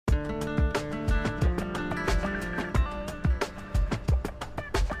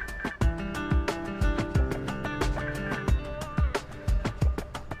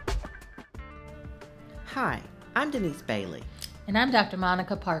Hi, I'm Denise Bailey, And I'm Dr.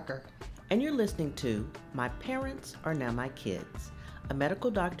 Monica Parker. and you're listening to My Parents Are Now My Kids, a medical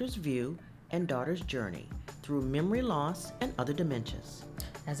doctor's view and daughter's journey through memory loss and other dementias.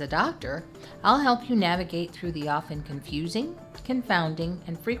 As a doctor, I'll help you navigate through the often confusing, confounding,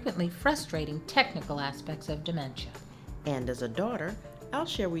 and frequently frustrating technical aspects of dementia. And as a daughter, I'll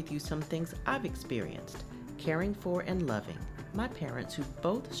share with you some things I've experienced caring for and loving my parents who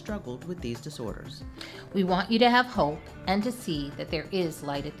both struggled with these disorders. We want you to have hope and to see that there is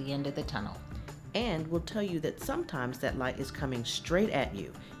light at the end of the tunnel. And we'll tell you that sometimes that light is coming straight at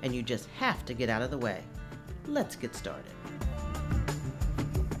you and you just have to get out of the way. Let's get started.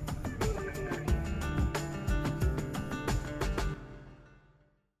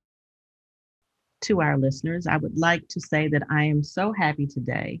 To our listeners, I would like to say that I am so happy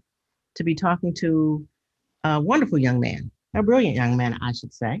today to be talking to a wonderful young man, a brilliant young man, I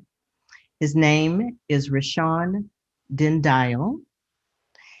should say. His name is Rashawn Dendile.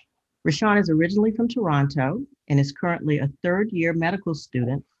 Rashawn is originally from Toronto and is currently a third-year medical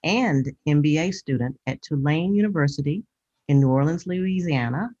student and MBA student at Tulane University in New Orleans,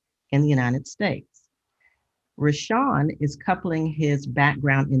 Louisiana, in the United States. Rashawn is coupling his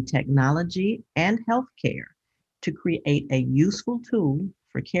background in technology and healthcare to create a useful tool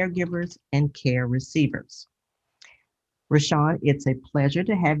for caregivers and care receivers. Rashawn, it's a pleasure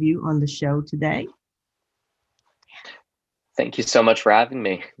to have you on the show today. Thank you so much for having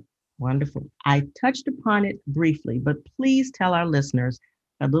me. Wonderful. I touched upon it briefly, but please tell our listeners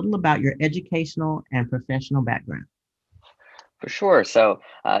a little about your educational and professional background. For sure. So,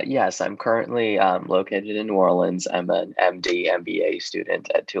 yes, I'm currently located in New Orleans. I'm an MD, MBA student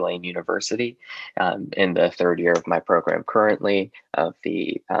at Tulane University in the third year of my program currently of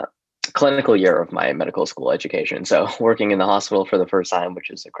the clinical year of my medical school education. So, working in the hospital for the first time,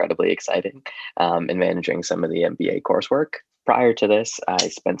 which is incredibly exciting, and managing some of the MBA coursework. Prior to this, I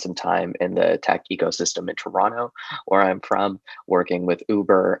spent some time in the tech ecosystem in Toronto, where I'm from, working with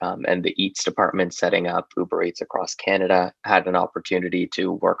Uber and the Eats department, setting up Uber Eats across Canada. Had an opportunity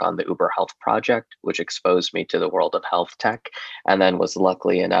to work on the Uber Health project, which exposed me to the world of health tech, and then was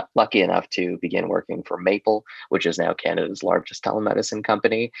lucky enough to begin working for Maple, which is now Canada's largest telemedicine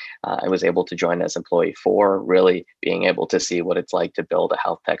company. I was able to join as employee 4, really being able to see what it's like to build a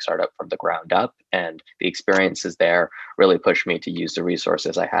health tech startup from the ground up, and the experiences there really pushed me to use the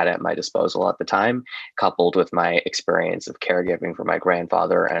resources I had at my disposal at the time, coupled with my experience of caregiving for my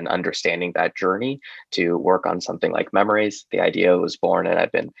grandfather and understanding that journey to work on something like Memories. The idea was born, and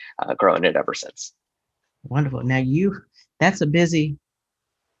I've been growing it ever since. Wonderful. Now that's a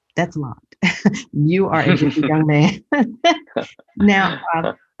lot. You are a busy young man. Now,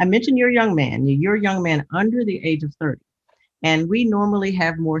 I mentioned you're a young man. You're a young man under the age of 30. And we normally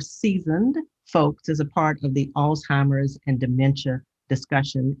have more seasoned folks as a part of the Alzheimer's and dementia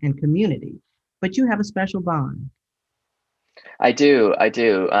discussion and community, but you have a special bond. I do.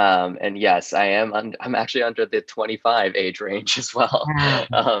 And yes, I'm actually under the 25 age range as well.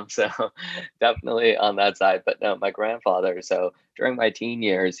 Wow. So definitely on that side. But no, my grandfather, so during my teen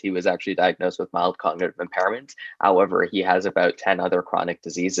years, he was actually diagnosed with mild cognitive impairment. However, he has about 10 other chronic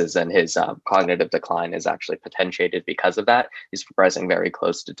diseases, and his cognitive decline is actually potentiated because of that. He's progressing very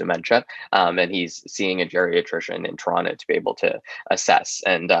close to dementia, and he's seeing a geriatrician in Toronto to be able to assess.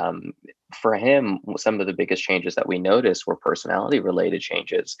 And for him, some of the biggest changes that we noticed were personality related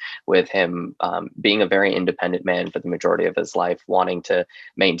changes, with him being a very independent man for the majority of his life, wanting to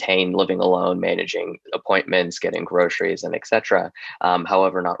maintain living alone, managing appointments, getting groceries, and etc.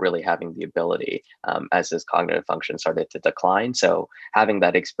 However, not really having the ability as his cognitive function started to decline. So having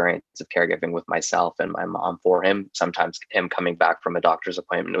that experience of caregiving with myself and my mom for him, sometimes him coming back from a doctor's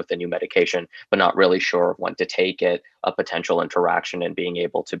appointment with a new medication, but not really sure of when to take it, a potential interaction, and being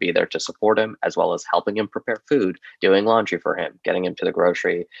able to be there to support him, as well as helping him prepare food, doing laundry for him, getting him to the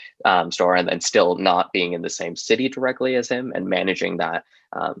grocery store, and then still not being in the same city directly as him, and managing that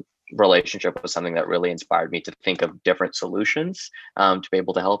relationship was something that really inspired me to think of different solutions to be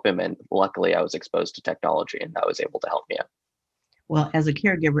able to help him. And luckily, I was exposed to technology, and that was able to help me out. Well, as a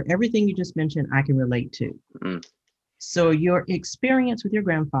caregiver, everything you just mentioned, I can relate to. Mm. So your experience with your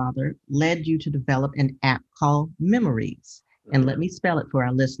grandfather led you to develop an app called Memories. And let me spell it for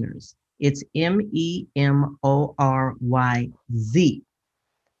our listeners. It's MEMORYZ.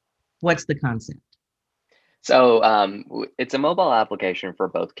 What's the concept? So it's a mobile application for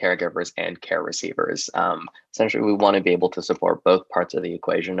both caregivers and care receivers. Essentially, we want to be able to support both parts of the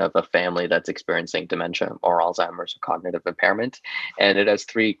equation of a family that's experiencing dementia or Alzheimer's or cognitive impairment. And it has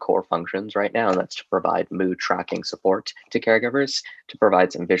three core functions right now, and that's to provide mood tracking support to caregivers, to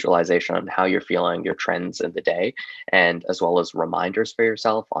provide some visualization on how you're feeling, your trends in the day, and as well as reminders for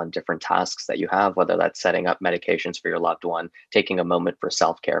yourself on different tasks that you have, whether that's setting up medications for your loved one, taking a moment for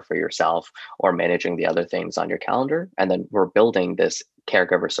self care for yourself, or managing the other things on your calendar. And then we're building this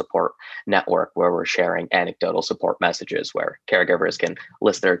caregiver support network where we're sharing anecdotal support messages where caregivers can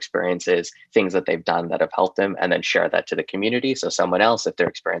list their experiences, things that they've done that have helped them, and then share that to the community. So someone else, if they're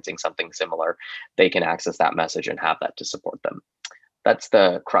experiencing something similar, they can access that message and have that to support them. That's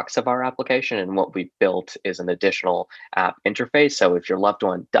the crux of our application. And what we built is an additional app interface. So if your loved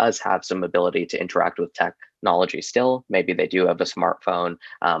one does have some ability to interact with technology still, maybe they do have a smartphone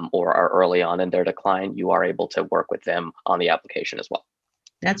or are early on in their decline, you are able to work with them on the application as well.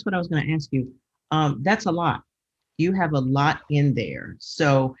 That's what I was going to ask you. That's a lot. You have a lot in there.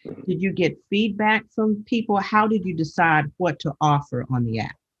 So Mhm. did you get feedback from people? How did you decide what to offer on the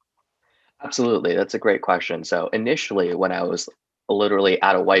app? Absolutely. That's a great question. So initially, when I was literally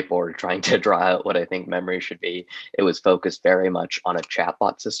at a whiteboard trying to draw out what I think memory should be, it was focused very much on a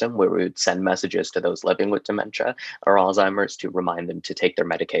chatbot system where we would send messages to those living with dementia or Alzheimer's to remind them to take their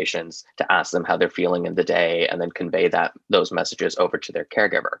medications, to ask them how they're feeling in the day, and then convey those messages over to their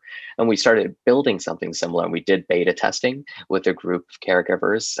caregiver. And we started building something similar, and we did beta testing with a group of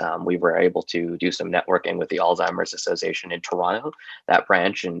caregivers. We were able to do some networking with the Alzheimer's Association in Toronto, that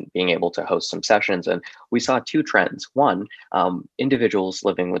branch, and being able to host some sessions. And we saw two trends. One, individuals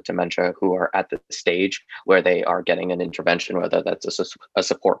living with dementia who are at the stage where they are getting an intervention, whether that's a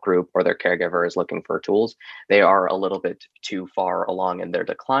support group or their caregiver is looking for tools, they are a little bit too far along in their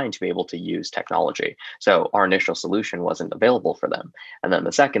decline to be able to use technology. So our initial solution wasn't available for them. And then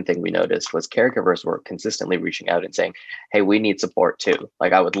the second thing we noticed was caregivers were consistently reaching out and saying, hey, we need support too.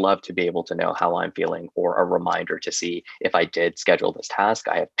 Like, I would love to be able to know how I'm feeling, or a reminder to see if I did schedule this task.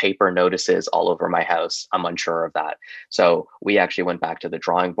 I have paper notices all over my house. I'm unsure of that. So we actually went back to the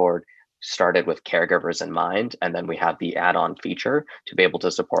drawing board, started with caregivers in mind, and then we have the add-on feature to be able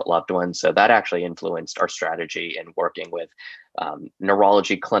to support loved ones. So that actually influenced our strategy in working with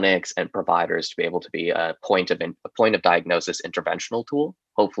neurology clinics and providers to be able to be a point of diagnosis interventional tool,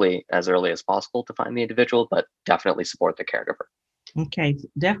 hopefully as early as possible to find the individual, but definitely support the caregiver. Okay,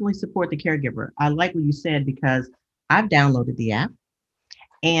 definitely support the caregiver. I like what you said because I've downloaded the app. Mhm.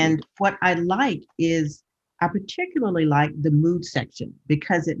 And what I like is I particularly like the mood section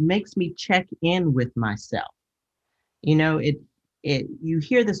because it makes me check in with myself. You know, it you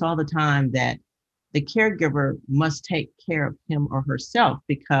hear this all the time that the caregiver must take care of him or herself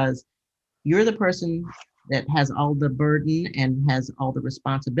because you're the person that has all the burden and has all the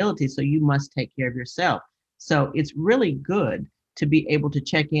responsibility. So you must take care of yourself. So it's really good to be able to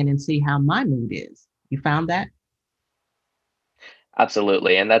check in and see how my mood is. You found that?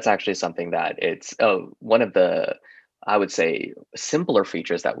 Absolutely. And that's actually something that it's one of the, I would say, simpler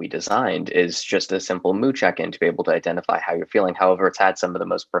features that we designed is just a simple mood check-in to be able to identify how you're feeling. However, it's had some of the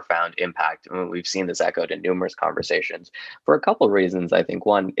most profound impact. I mean, we've seen this echoed in numerous conversations for a couple of reasons. I think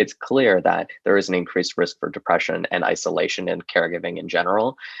one, it's clear that there is an increased risk for depression and isolation in caregiving in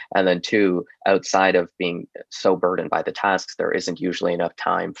general. And then two, outside of being so burdened by the tasks, there isn't usually enough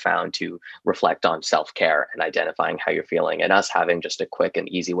time found to reflect on self-care and identifying how you're feeling. And us having just a quick and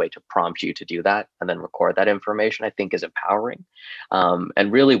easy way to prompt you to do that and then record that information, I think is empowering. And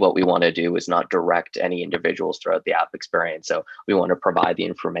really what we want to do is not direct any individuals throughout the app experience. So we want to provide the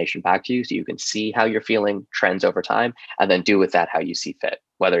information back to you so you can see how you're feeling, trends over time, and then do with that how you see fit.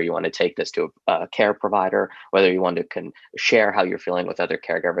 Whether you want to take this to a care provider, whether you want to share how you're feeling with other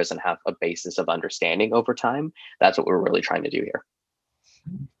caregivers and have a basis of understanding over time, that's what we're really trying to do here.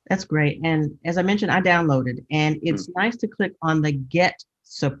 That's great. And as I mentioned, I downloaded, and it's nice to click on the get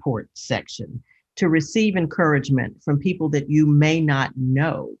support section to receive encouragement from people that you may not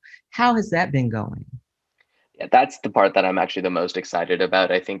know. How has that been going? Yeah, that's the part that I'm actually the most excited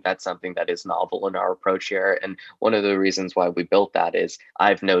about. I think that's something that is novel in our approach here. And one of the reasons why we built that is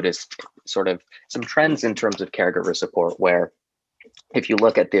I've noticed sort of some trends in terms of caregiver support where if you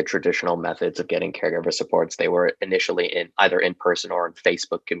look at the traditional methods of getting caregiver supports, they were initially in either in person or in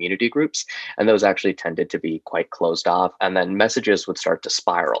Facebook community groups. And those actually tended to be quite closed off. And then messages would start to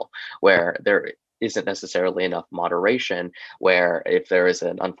spiral where there isn't necessarily enough moderation, where if there is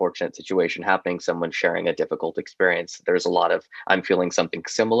an unfortunate situation happening, someone sharing a difficult experience, there's a lot of, I'm feeling something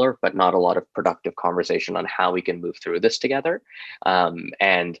similar, but not a lot of productive conversation on how we can move through this together.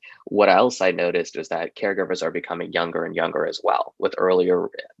 And what else I noticed is that caregivers are becoming younger and younger as well, with earlier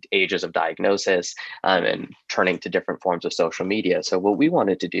ages of diagnosis, and turning to different forms of social media. So what we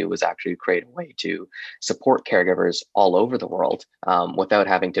wanted to do was actually create a way to support caregivers all over the world, without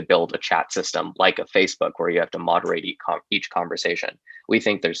having to build a chat system like a Facebook where you have to moderate each conversation. We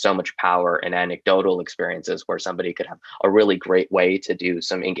think there's so much power in anecdotal experiences where somebody could have a really great way to do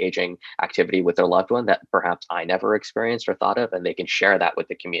some engaging activity with their loved one that perhaps I never experienced or thought of, and they can share that with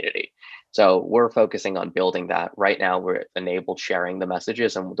the community. So we're focusing on building that. Right now, we're enabled sharing the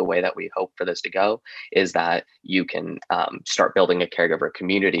messages, and the way that we hope for this to go is that you can start building a caregiver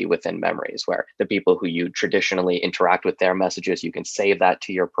community within Memories, where the people who you traditionally interact with their messages, you can save that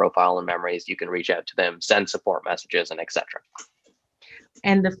to your profile in Memories, you can reach out to them, send support messages, and etc.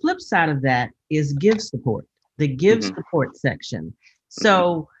 And the flip side of that is give support, the give Hmm. support section. Hmm.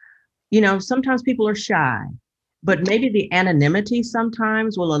 So, sometimes people are shy, but maybe the anonymity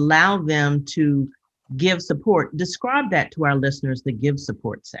sometimes will allow them to give support. Describe that to our listeners, the give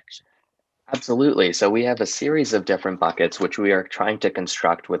support section. Absolutely. So we have a series of different buckets, which we are trying to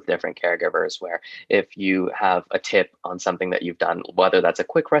construct with different caregivers, where if you have a tip on something that you've done, whether that's a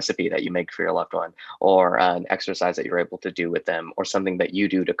quick recipe that you make for your loved one, or an exercise that you're able to do with them, or something that you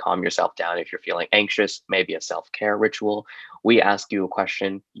do to calm yourself down if you're feeling anxious, maybe a self-care ritual, we ask you a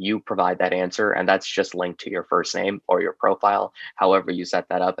question, you provide that answer, and that's just linked to your first name or your profile, however you set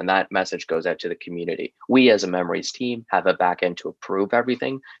that up, and that message goes out to the community. We as a Memories team have a backend to approve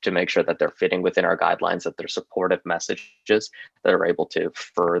everything, to make sure that they're fitting within our guidelines, that they're supportive messages that are able to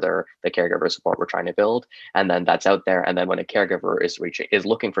further the caregiver support we're trying to build. And then that's out there. And then when a caregiver is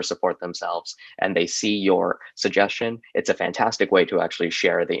looking for support themselves and they see your suggestion, it's a fantastic way to actually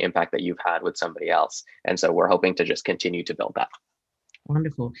share the impact that you've had with somebody else. And so we're hoping to just continue to build that.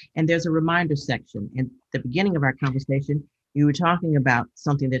 Wonderful. And there's a reminder section. In the beginning of our conversation, you were talking about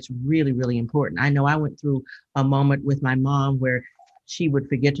something that's really, really important. I know I went through a moment with my mom where she would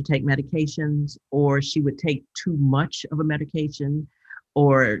forget to take medications, or she would take too much of a medication,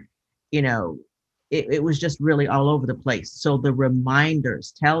 or, you know, it was just really all over the place. So the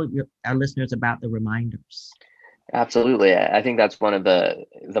reminders, our listeners about the reminders. Absolutely. I think that's one of the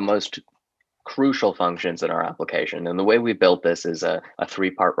most crucial functions in our application. And the way we built this is a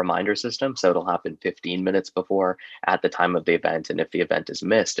three-part reminder system. So it'll happen 15 minutes before, at the time of the event, and if the event is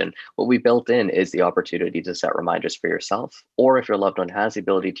missed. And what we built in is the opportunity to set reminders for yourself, or if your loved one has the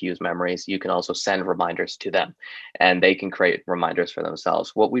ability to use Memories, you can also send reminders to them and they can create reminders for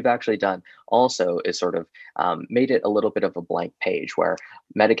themselves. What we've actually done also is sort of made it a little bit of a blank page where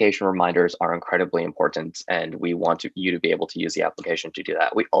medication reminders are incredibly important, and we want you to be able to use the application to do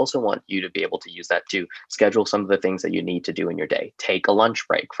that. We also want you to be able to use that to schedule some of the things that you need to do in your day. Take a lunch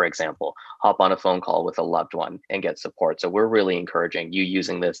break, for example, hop on a phone call with a loved one and get support. So we're really encouraging you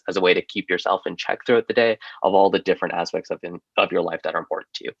using this as a way to keep yourself in check throughout the day of all the different aspects of your life that are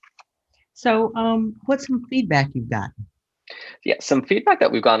important to you. So what's some feedback you've got? Yeah, some feedback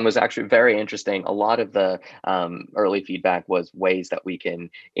that we've gotten was actually very interesting. A lot of the early feedback was ways that we can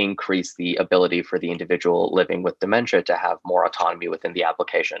increase the ability for the individual living with dementia to have more autonomy within the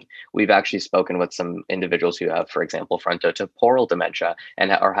application. We've actually spoken with some individuals who have, for example, frontotemporal dementia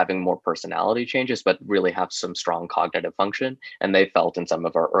and are having more personality changes, but really have some strong cognitive function. And they felt in some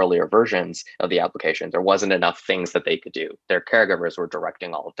of our earlier versions of the application, there wasn't enough things that they could do. Their caregivers were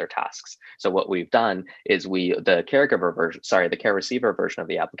directing all of their tasks. So what we've done is the caregiver version, the care receiver version of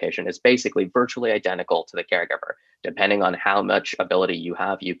the application is basically virtually identical to the caregiver. Depending on how much ability you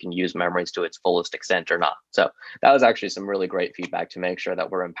have, you can use Memories to its fullest extent or not. So that was actually some really great feedback to make sure that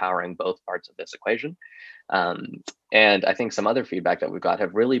we're empowering both parts of this equation. And I think some other feedback that we've got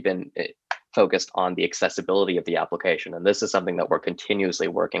have really been focused on the accessibility of the application. And this is something that we're continuously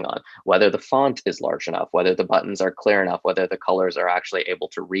working on, whether the font is large enough, whether the buttons are clear enough, whether the colors are actually able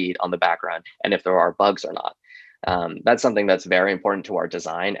to read on the background, and if there are bugs or not. That's something that's very important to our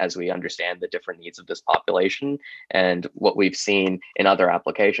design as we understand the different needs of this population. And what we've seen in other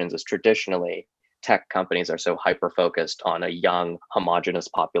applications is traditionally tech companies are so hyper-focused on a young, homogenous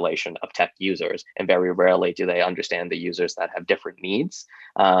population of tech users, and very rarely do they understand the users that have different needs.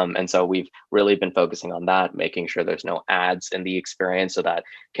 And so we've really been focusing on that, making sure there's no ads in the experience so that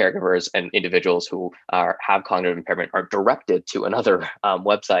caregivers and individuals who have cognitive impairment are directed to another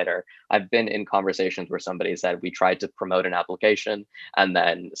website. Or I've been in conversations where somebody said, we tried to promote an application and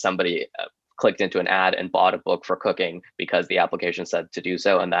then somebody clicked into an ad and bought a book for cooking because the application said to do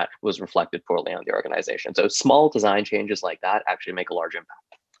so, and that was reflected poorly on the organization. So small design changes like that actually make a large impact.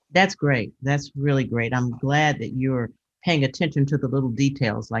 That's great. That's really great. I'm glad that you're paying attention to the little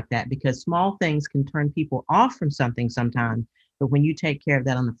details like that, because small things can turn people off from something sometimes. But when you take care of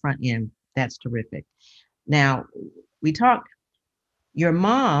that on the front end, that's terrific. Now, we talked, your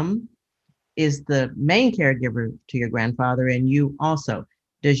mom is the main caregiver to your grandfather, and you also.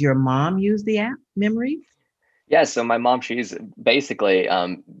 Does your mom use the app Memories? Yeah, so my mom, she's basically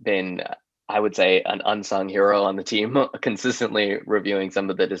been, I would say, an unsung hero on the team, consistently reviewing some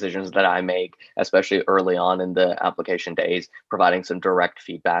of the decisions that I make, especially early on in the application days, providing some direct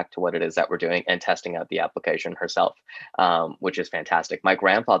feedback to what it is that we're doing and testing out the application herself, which is fantastic. My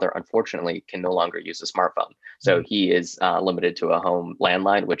grandfather, unfortunately, can no longer use a smartphone. So he is limited to a home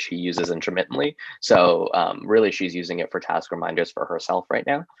landline, which he uses intermittently. So really, she's using it for task reminders for herself right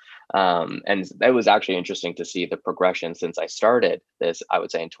now. And it was actually interesting to see the progression since I started this. I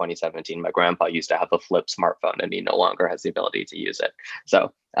would say in 2017, my grandpa used to have a flip smartphone and he no longer has the ability to use it.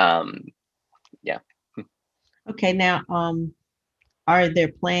 So, yeah. Okay, now, are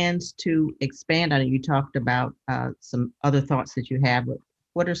there plans to expand? I know you talked about some other thoughts that you have, but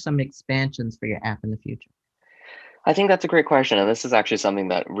what are some expansions for your app in the future? I think that's a great question. And this is actually something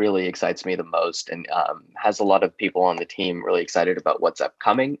that really excites me the most and has a lot of people on the team really excited about what's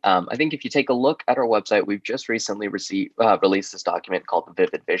upcoming. I think if you take a look at our website, we've just recently released this document called the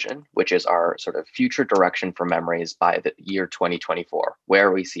Vivid Vision, which is our sort of future direction for memories by the year 2024,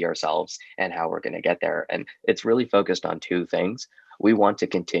 where we see ourselves and how we're going to get there. And it's really focused on two things. We want to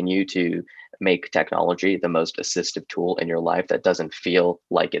continue to make technology the most assistive tool in your life that doesn't feel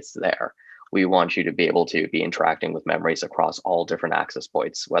like it's there. We want you to be able to be interacting with memories across all different access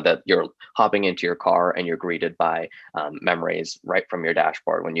points, whether you're hopping into your car and you're greeted by memories right from your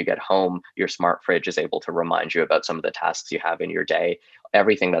dashboard. When you get home, your smart fridge is able to remind you about some of the tasks you have in your day.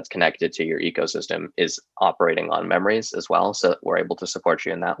 Everything that's connected to your ecosystem is operating on memories as well. So we're able to support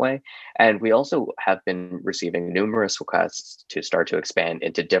you in that way. And we also have been receiving numerous requests to start to expand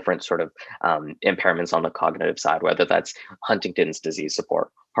into different sort of impairments on the cognitive side, whether that's Huntington's disease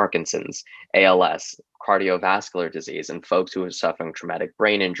support, Parkinson's, ALS, cardiovascular disease, and folks who are suffering traumatic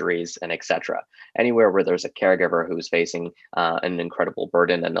brain injuries, and etc. Anywhere where there's a caregiver who's facing an incredible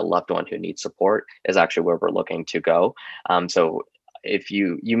burden and a loved one who needs support is actually where we're looking to go. So if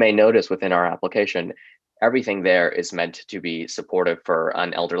you may notice within our application, everything there is meant to be supportive for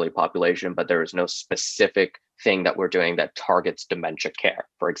an elderly population, but there is no specific thing that we're doing that targets dementia care.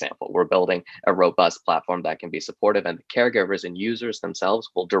 For example, we're building a robust platform that can be supportive, and the caregivers and users themselves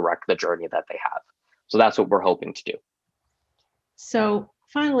will direct the journey that they have. So that's what we're hoping to do. So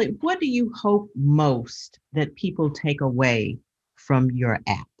finally, what do you hope most that people take away from your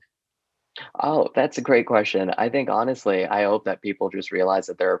app? Oh, that's a great question. I think honestly, I hope that people just realize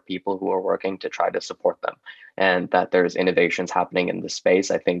that there are people who are working to try to support them and that there's innovations happening in the space.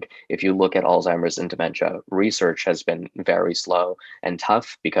 I think if you look at Alzheimer's and dementia, research has been very slow and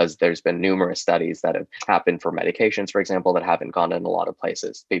tough because there's been numerous studies that have happened for medications, for example, that haven't gone in a lot of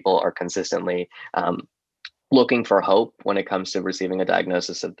places. People are consistently looking for hope when it comes to receiving a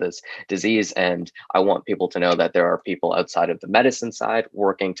diagnosis of this disease. And I want people to know that there are people outside of the medicine side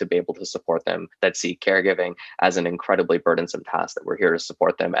working to be able to support them, that see caregiving as an incredibly burdensome task, that we're here to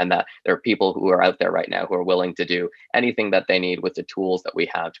support them, and that there are people who are out there right now who are willing to do anything that they need with the tools that we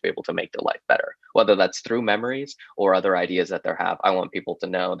have to be able to make their life better, whether that's through memories or other ideas that they have. I want people to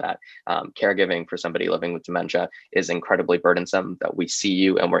know that caregiving for somebody living with dementia is incredibly burdensome, that we see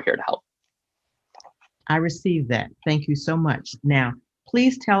you and we're here to help. I received that. Thank you so much. Now,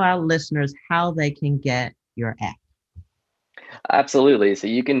 please tell our listeners how they can get your app. Absolutely. So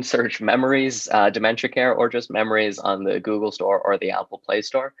you can search Memories Dementia Care or just Memories on the Google Store or the Apple Play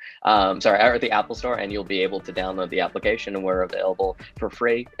Store. Or the Apple Store, and you'll be able to download the application, and we're available for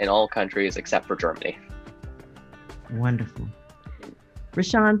free in all countries except for Germany. Wonderful.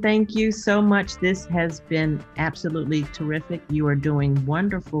 Rashawn, thank you so much. This has been absolutely terrific. You are doing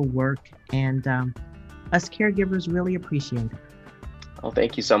wonderful work, and us caregivers really appreciate it. Well,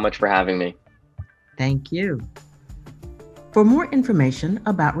 thank you so much for having me. Thank you. For more information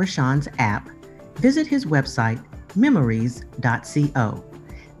about Rashawn's app, visit his website, memories.co.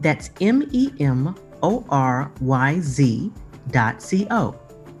 That's MEMORYZ.co.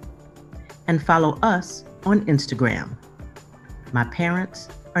 And follow us on Instagram. My parents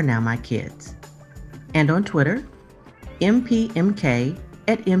are now my kids. And on Twitter, MPMK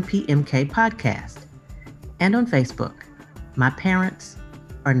at MPMK Podcast. And on Facebook, My Parents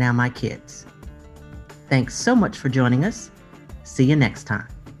Are Now My Kids. Thanks so much for joining us. See you next time.